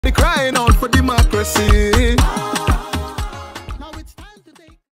They crying out for democracy. Now it's time to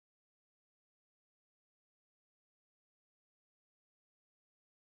take.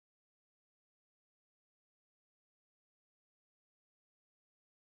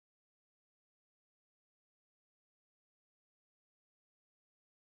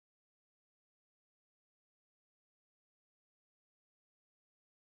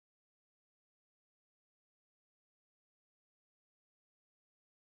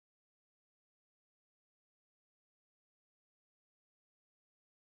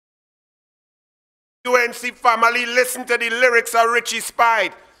 UNC family, listen to the lyrics of Richie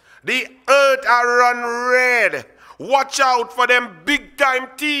Spide. The earth are run red. Watch out for them big time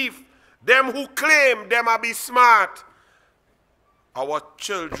thief. Them who claim them a be smart. Our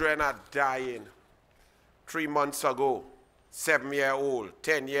children are dying. 3 months ago, 7-year-old,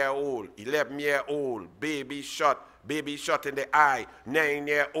 10-year-old, 11-year-old, baby shot in the eye,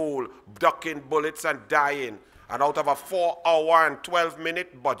 9-year-old, ducking bullets and dying. And out of a 4-hour and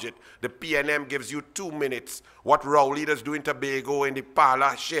 12-minute budget, the PNM gives you 2 minutes. What Rowley does do in Tobago in the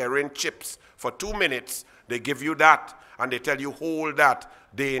parlor sharing chips for 2 minutes, they give you that, and they tell you hold that,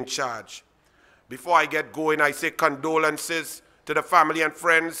 they in charge. Before I get going, I say condolences to the family and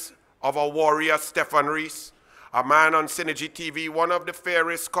friends of our warrior, Stephen Rees, a man on Synergy TV, one of the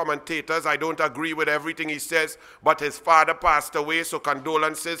fairest commentators. I don't agree with everything he says, but his father passed away, so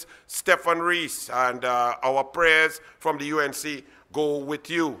condolences, Stephen Rees, and our prayers from the UNC go with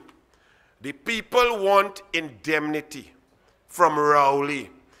you. The people want indemnity from Rowley.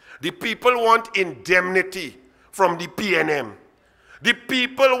 The people want indemnity from the PNM. The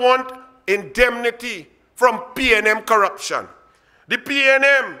people want indemnity from PNM corruption. The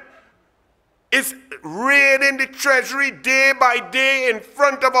PNM is raiding the treasury day by day in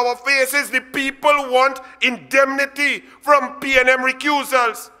front of our faces. The people want indemnity from PNM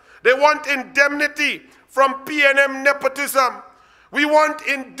recusals. They want indemnity from PNM nepotism. We want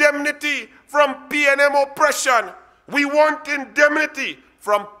indemnity from PNM oppression. We want indemnity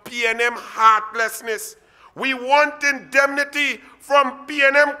from PNM heartlessness. We want indemnity from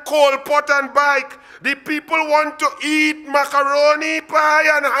PNM coal pot and bike. The people want to eat macaroni,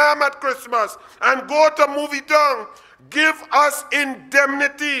 pie, and ham at Christmas and go to movie town. Give us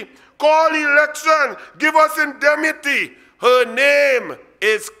indemnity. Call election. Give us indemnity. Her name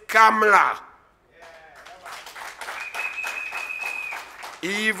is Kamala.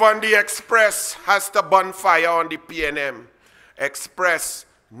 Even the Express has to burn fire on the PNM. Express,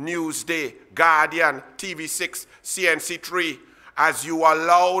 Newsday, Guardian, TV6, CNC3, as you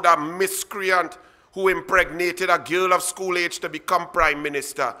allowed a miscreant who impregnated a girl of school age to become prime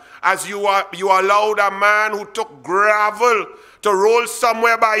minister, as you allowed a man who took gravel to roll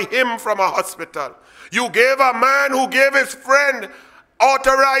somewhere by him from a hospital. You gave a man who gave his friend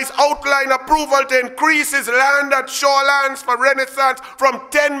authorized outline approval to increase his land at Shorelands for Renaissance from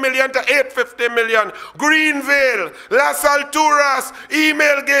 10 million to 850 million. Greenvale, Las Alturas,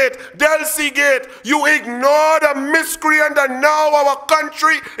 Emailgate, Delsey-gate. You ignored a miscreant, and now our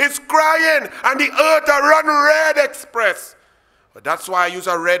country is crying and the earth a run red express. But that's why I use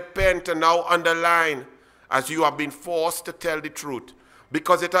a red pen to now underline, as you have been forced to tell the truth.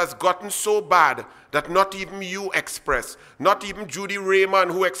 Because it has gotten so bad that not even you express, not even Judy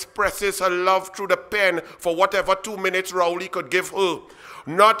Raymond, who expresses her love through the pen for whatever 2 minutes Rowley could give her,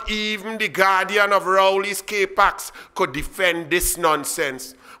 not even the guardian of Rowley's K-Pax could defend this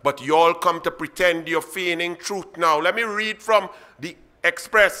nonsense. But you all come to pretend you're feigning truth now. Let me read from the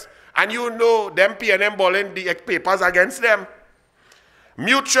Express. And you know them PNM balling the papers against them.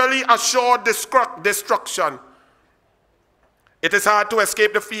 Mutually assured destruction. It is hard to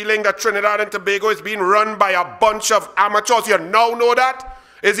escape the feeling that Trinidad and Tobago is being run by a bunch of amateurs. You now know that?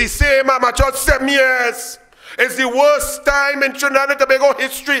 It's the same amateurs 7 years. It's the worst time in Trinidad and Tobago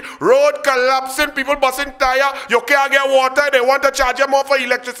history. Road collapsing, people busting tire. You can't get water. They want to charge you more for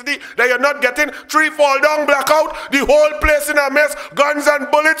electricity that you're not getting. Tree fall down, blackout. The whole place in a mess. Guns and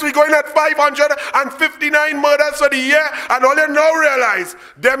bullets. We're going at 559 murders for the year. And all you now realize,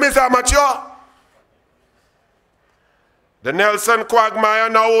 them is amateur. The Nelson quagmire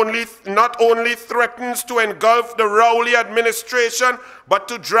not only threatens to engulf the Rowley administration, but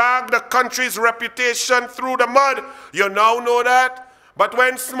to drag the country's reputation through the mud. You now know that? But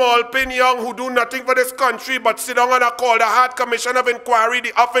when small pin young who do nothing for this country but sit down and call the Hart Commission of Inquiry,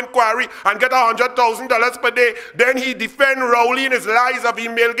 the Off Inquiry, and get $100,000 per day, then he defend Rowley in his lies of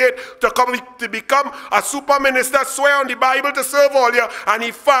Emailgate to become a super minister, swear on the Bible to serve all you, and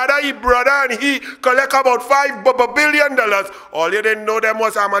he father, he brother, and he collect about $5 billion. All you didn't know them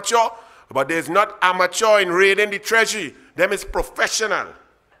was amateur, but there's not amateur in raiding the treasury. Them is professional.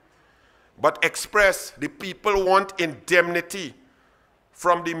 but express the people want indemnity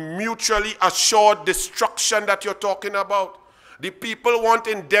from the mutually assured destruction that you're talking about. The people want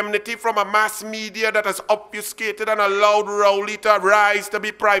indemnity from a mass media that has obfuscated and allowed Rowley to rise to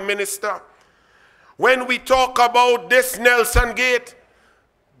be prime minister. When we talk about this Nelson Gate,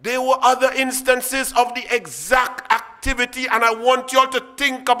 there were other instances of the exact activity, and I want you all to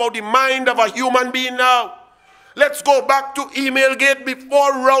think about the mind of a human being now. Let's go back to Emailgate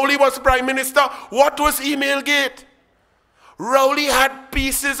before Rowley was prime minister. What was Emailgate? Rowley had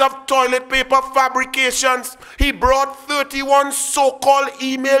pieces of toilet paper fabrications. He brought 31 so-called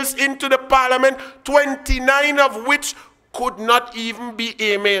emails into the parliament, 29 of which could not even be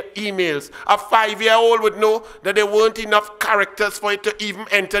emails. A 5-year-old would know that there weren't enough characters for it to even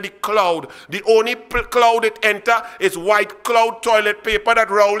enter the cloud. The only cloud it enter is white cloud toilet paper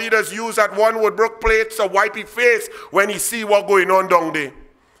that Rowley does use at one Woodbrook Place to wipe his face when he see what going on down there.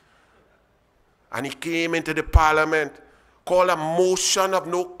 And he came into the parliament, called a motion of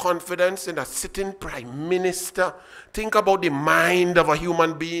no confidence in a sitting prime minister. Think about the mind of a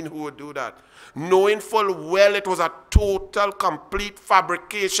human being who would do that. Knowing full well it was a total, complete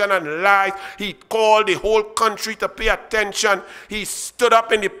fabrication and lies. He called the whole country to pay attention. He stood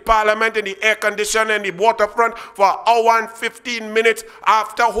up in the parliament in the air conditioner in the waterfront for an hour and 15 minutes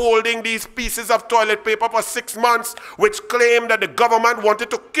after holding these pieces of toilet paper for 6 months, which claimed that the government wanted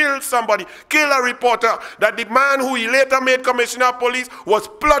to kill somebody, kill a reporter, that the man who he later made commissioner of police was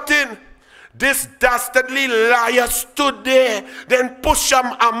plotting. This dastardly liar stood there, then pushed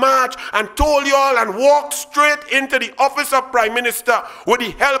a march and told you all and walked straight into the office of Prime Minister with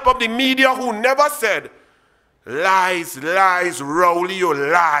the help of the media who never said, lies, lies, Rowley, you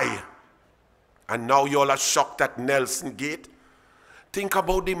lie. And now you all are shocked at Nelson Gate. Think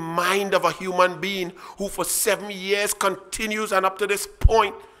about the mind of a human being who for 7 years continues and up to this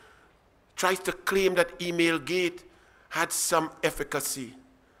point tries to claim that Emailgate had some efficacy.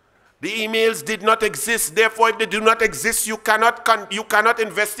 The emails did not exist. Therefore, if they do not exist, you cannot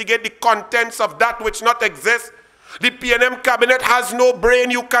investigate the contents of that which not exists. The PNM cabinet has no brain.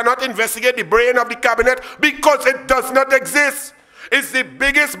 You cannot investigate the brain of the cabinet because it does not exist. It's the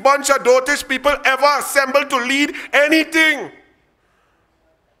biggest bunch of dotish people ever assembled to lead anything.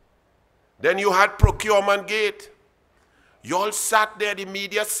 Then you had Procurement Gate. You all sat there, the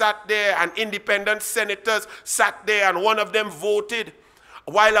media sat there, and independent senators sat there, and one of them voted.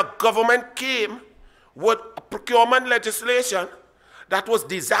 While a government came with procurement legislation that was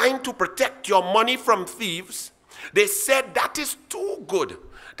designed to protect your money from thieves, they said that is too good.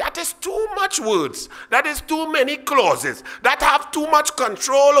 That is too much words. That is too many clauses. That have too much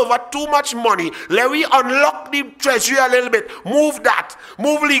control over too much money. Let me unlock the treasury a little bit. Move that.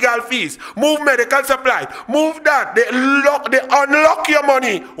 Move legal fees. Move medical supply. Move that. They unlock your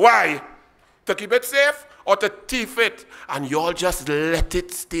money. Why? To keep it safe? Or to thief it, and you all just let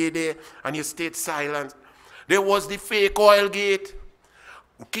it stay there, and you stayed silent. There was the fake oil gate.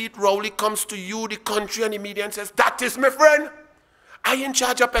 Keith Rowley comes to you, the country, and the media, and says, that is my friend. I in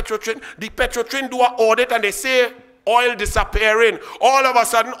charge of Petrotrin. The Petrotrin do an audit, and they say oil disappearing. All of a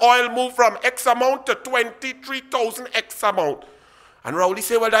sudden, oil moved from X amount to 23,000 X amount. And Rowley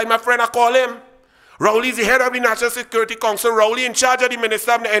say, well, that's my friend, I call him. Rowley is the head of the National Security Council. Rowley in charge of the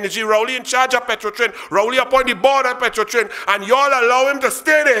Minister of Energy. Rowley in charge of Petrotrin. Rowley appoint the board of Petrotrin. And y'all allow him to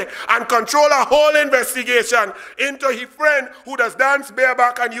stay there and control a whole investigation into his friend who does dance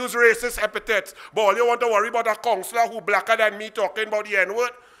bareback and use racist epithets. But all you want to worry about a councillor who blacker than me talking about the N-word?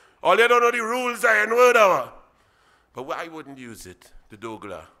 All you don't know the rules of N-word are. But I wouldn't use it, the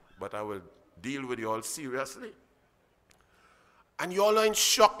Douglas. But I will deal with you all seriously. And y'all are in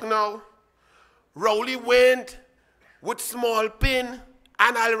shock now. Rowley went with small pin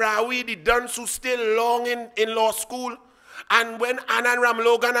and Al-Rawi, the dunce who still long in law school. And when Anand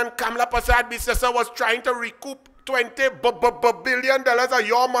Ramlogan and Kamla Prasad Bissesa was trying to recoup $20 billion of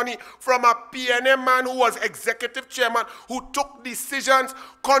your money from a PNM man who was executive chairman, who took decisions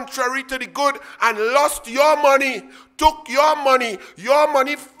contrary to the good and lost your money, took your money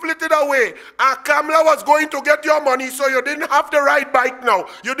flitted away. And Kamla was going to get your money, so you didn't have to ride bike now.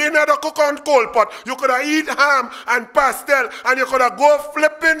 You didn't have to cook on coal pot. You could have eat ham and pastel, and you could have go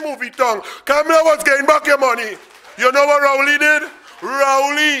flipping movie tongue. Kamla was getting back your money. You know what Rowley did?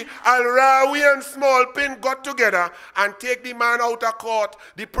 Rowley, Al-Rawi and Small Pin got together and take the man out of court.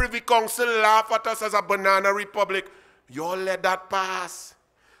 The Privy Council laugh at us as a banana republic. You all let that pass.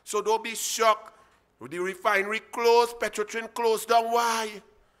 So don't be shocked. The refinery closed, Petrotrin closed down. Why?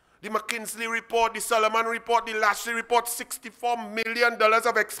 The McKinsey report, the Solomon report, the Lashley report, $64 million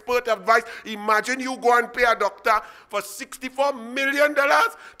of expert advice. Imagine you go and pay a doctor for $64 million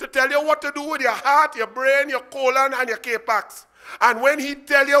to tell you what to do with your heart, your brain, your colon, and your K-Pax. And when he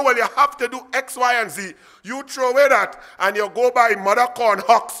tell you, well, you have to do X, Y, and Z, you throw away that, and you go by Mother Corn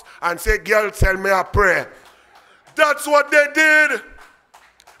Hawks and say, girl, tell me a prayer. That's what they did.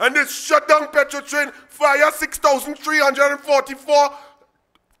 And they shut down Petro Train, fire 6,344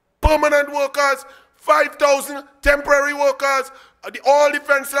 permanent workers, 5,000 temporary workers, all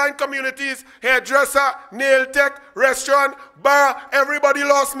defense line communities, hairdresser, nail tech, restaurant, bar, everybody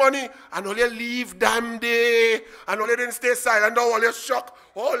lost money. And all you leave damn day. And all you didn't stay silent, all you shock.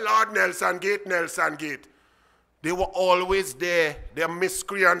 Oh Lord, Nelson Gate, Nelson Gate. They were always there. They're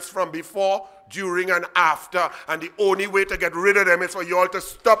miscreants from before, during, and after. And the only way to get rid of them is for you all to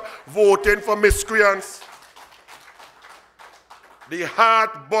stop voting for miscreants. The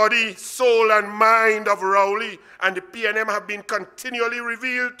heart, body, soul, and mind of Rowley and the PNM have been continually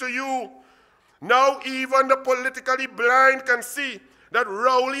revealed to you. Now even the politically blind can see that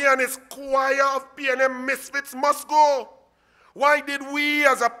Rowley and his choir of PNM misfits must go. Why did we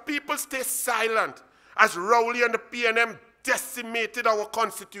as a people stay silent as Rowley and the PNM decimated our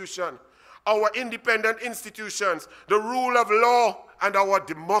constitution, our independent institutions, the rule of law, and our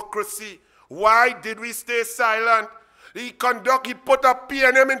democracy? Why did we stay silent? He put up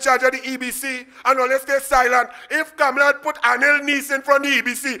PNM in charge of the EBC, and all they stay silent. If Kamala had put Anil in front of the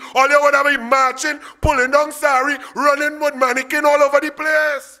EBC, all they would have been marching, pulling down sari, running with mannequin all over the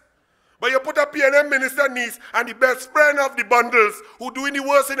place. But you put a PNM minister niece and the best friend of the bundles who doing the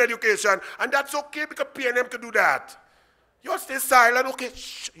worst in education, and that's okay because PNM can do that. You stay silent, okay?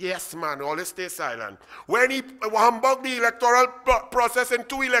 Shh. Yes, man, always stay silent. When he humbugged the electoral process in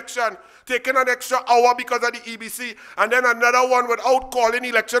 2 elections, taking an extra hour because of the EBC, and then another one without calling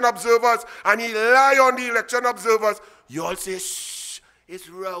election observers, and he lie on the election observers, you all say, shh, it's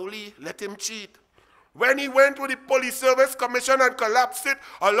Rowley, let him cheat. When he went with the Police Service Commission and collapsed it,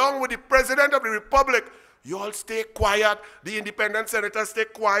 along with the President of the Republic, you all stay quiet. The independent senators stay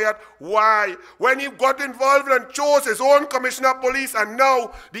quiet. Why? When he got involved and chose his own commissioner of police, and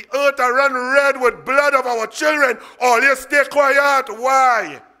now the earth are run red with blood of our children, all you stay quiet.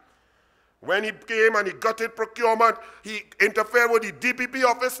 Why? When he came and he gutted procurement, he interfered with the DPP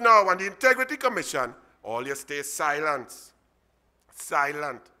office now and the Integrity Commission, all you stay silent.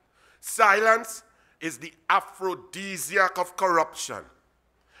 Silent. Silence is the aphrodisiac of corruption.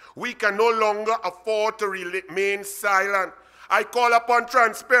 We can no longer afford to remain silent. I call upon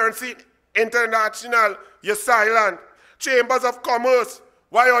Transparency International, you're silent. Chambers of Commerce,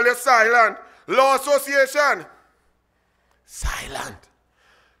 why are you silent? Law Association, silent.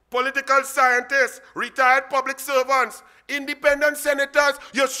 Political scientists, retired public servants, independent senators,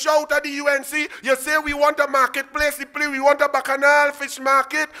 you shout at the UNC, you say we want a marketplace, we want a bacchanal fish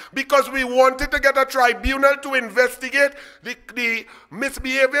market because we wanted to get a tribunal to investigate the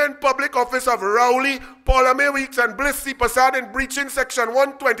misbehavior in public office of Rowley, Paula May Weeks, and Bliss C. Prasad in breaching section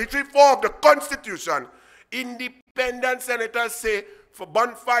 123(4) of the Constitution. Independent senators say for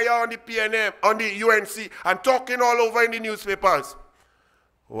bonfire on the PNM, on the UNC, and talking all over in the newspapers.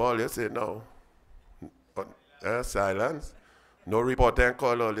 Well, you say no. Silence. No reporter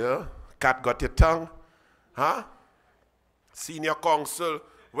call all you. Cat got your tongue. Huh? Senior counsel.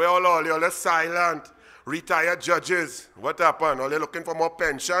 Where all you are silent. Retired judges. What happened? All you looking for more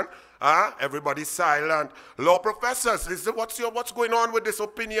pension? Huh? Everybody silent. Law professors. What's going on with this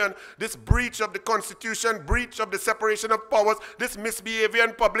opinion? This breach of the Constitution, breach of the separation of powers, this misbehavior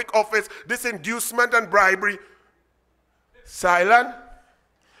in public office, this inducement and bribery. Silent.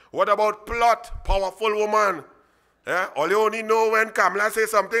 What about plot? Powerful woman. Yeah? All you only know when Kamala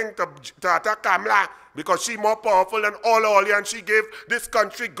says something to attack Kamala because she's more powerful than all and she gave this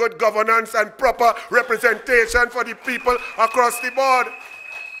country good governance and proper representation for the people across the board.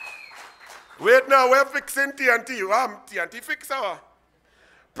 Wait now, we're fixing TNT. TNT fix our.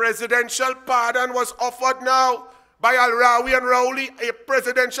 Presidential pardon was offered now by Al-Rawi and Rowley, a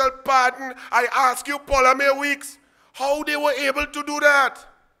presidential pardon. I ask you, Paula May Weeks, how they were able to do that?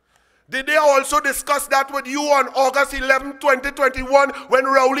 Did they also discuss that with you on August 11, 2021 when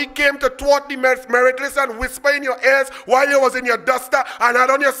Rowley came to thwart the meritless and whisper in your ears while you was in your duster and had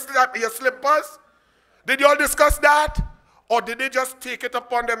on your slippers? Did you all discuss that? Or did they just take it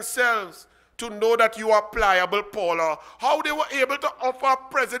upon themselves to know that you are pliable, Paula? How they were able to offer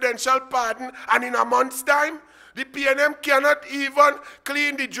a presidential pardon and in a month's time? The PNM cannot even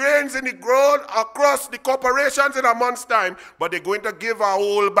clean the drains in the ground across the corporations in a month's time. But they're going to give a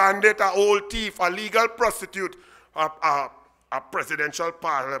whole bandit, a whole thief, a legal prostitute, a a presidential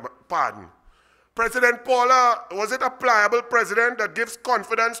pardon. President Paula, was it a pliable president that gives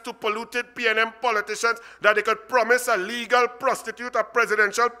confidence to polluted PNM politicians that they could promise a legal prostitute a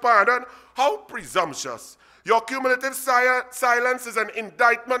presidential pardon? How presumptuous. Your cumulative silence is an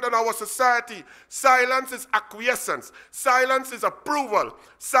indictment on our society. Silence is acquiescence. Silence is approval.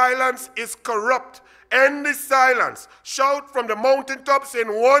 Silence is corrupt. End this silence. Shout from the mountaintops in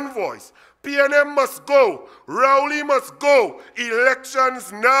one voice. PNM must go. Rowley must go.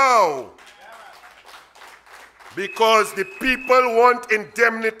 Elections now. Because the people want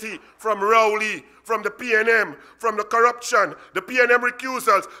indemnity from Rowley, from the PNM, from the corruption, the PNM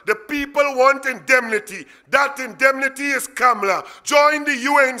recusals. The people want indemnity. That indemnity is Kamla. Join the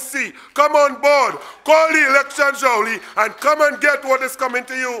UNC. Come on board. Call the elections, Rowley, and come and get what is coming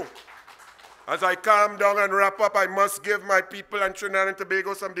to you. As I calm down and wrap up, I must give my people in Trinidad and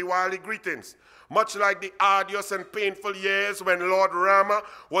Tobago some Diwali greetings. Much like the arduous and painful years when Lord Rama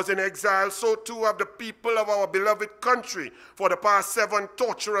was in exile, so too have the people of our beloved country. For the past 7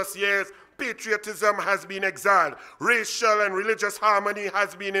 torturous years, patriotism has been exiled. Racial and religious harmony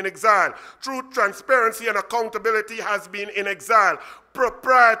has been in exile. Truth, transparency, and accountability has been in exile.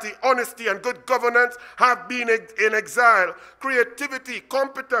 Propriety, honesty, and good governance have been in exile. Creativity,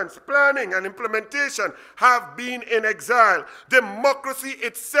 competence, planning, and implementation have been in exile. Democracy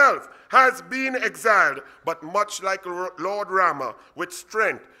itself has been exiled. But much like Lord Rama, with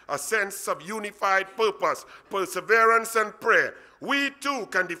strength, a sense of unified purpose, perseverance, and prayer, we too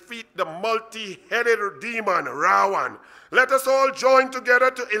can defeat the multi-headed demon, Rawan. Let us all join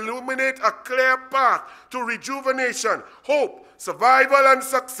together to illuminate a clear path to rejuvenation, hope, survival, and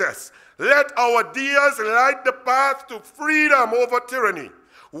success. Let our dears light the path to freedom over tyranny,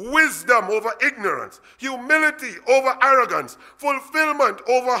 wisdom over ignorance, humility over arrogance, fulfillment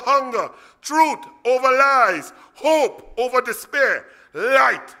over hunger, truth over lies, hope over despair,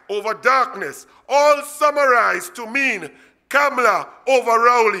 light over darkness, all summarized to mean Kamla over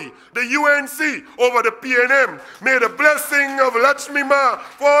Rowley, the UNC over the PNM. May the blessing of Lakshmi Ma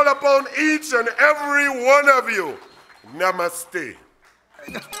fall upon each and every one of you. Namaste.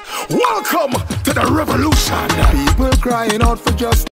 Welcome to the revolution. People crying out for justice.